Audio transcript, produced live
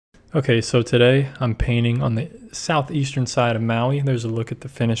Okay, so today I'm painting on the southeastern side of Maui. There's a look at the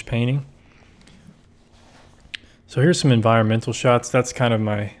finished painting. So here's some environmental shots. That's kind of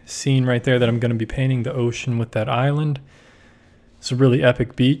my scene right there that I'm going to be painting, the ocean with that island. It's a really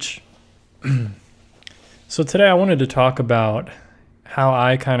epic beach. So today I wanted to talk about how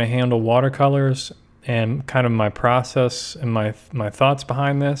I kind of handle watercolors and kind of my process and my thoughts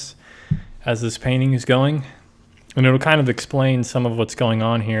behind this as this painting is going. And it'll kind of explain some of what's going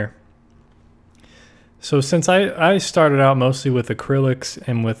on here. So since I started out mostly with acrylics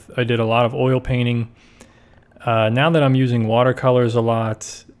and I did a lot of oil painting, now that I'm using watercolors a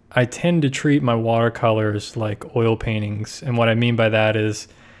lot, I tend to treat my watercolors like oil paintings. And what I mean by that is,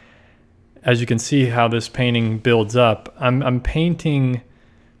 as you can see how this painting builds up, I'm painting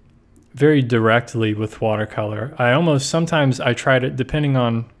very directly with watercolor. Sometimes I try to, depending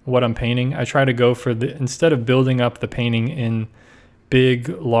on what I'm painting, I try to go for instead of building up the painting in big,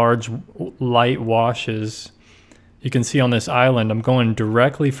 large, light washes, you can see on this island, I'm going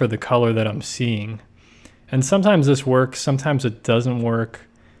directly for the color that I'm seeing. And sometimes this works, sometimes it doesn't work.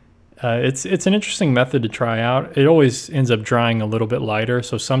 It's an interesting method to try out. It always ends up drying a little bit lighter,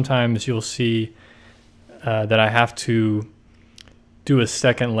 so sometimes you'll see that I have to do a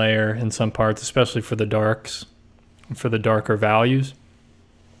second layer in some parts, especially for the darks, for the darker values.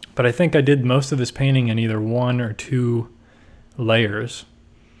 But I think I did most of this painting in either 1 or 2 layers.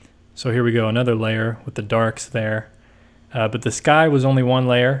 So here we go, another layer with the darks there. But the sky was only 1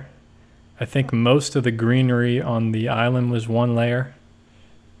 layer. I think most of the greenery on the island was 1 layer.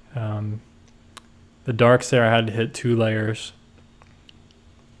 The darks there, I had to hit 2 layers.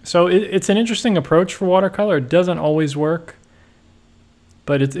 So it's an interesting approach for watercolor. It doesn't always work,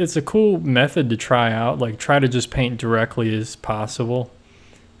 but it's a cool method to try out. Like, try to just paint directly as possible.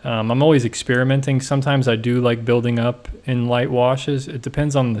 I'm always experimenting. Sometimes I do like building up in light washes. It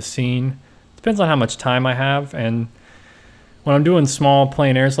depends on the scene. It depends on how much time I have. And when I'm doing small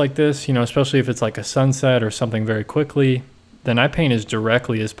plein airs like this, you know, especially if it's like a sunset or something very quickly, then I paint as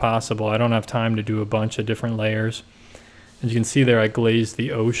directly as possible. I don't have time to do a bunch of different layers. As you can see there, I glazed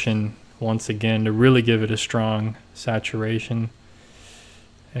the ocean once again to really give it a strong saturation.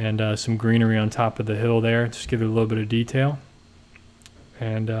 And some greenery on top of the hill there, just give it a little bit of detail.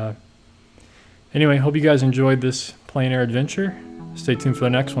 And anyway, hope you guys enjoyed this plein air adventure. Stay tuned for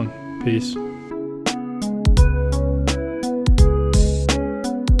the next one. Peace.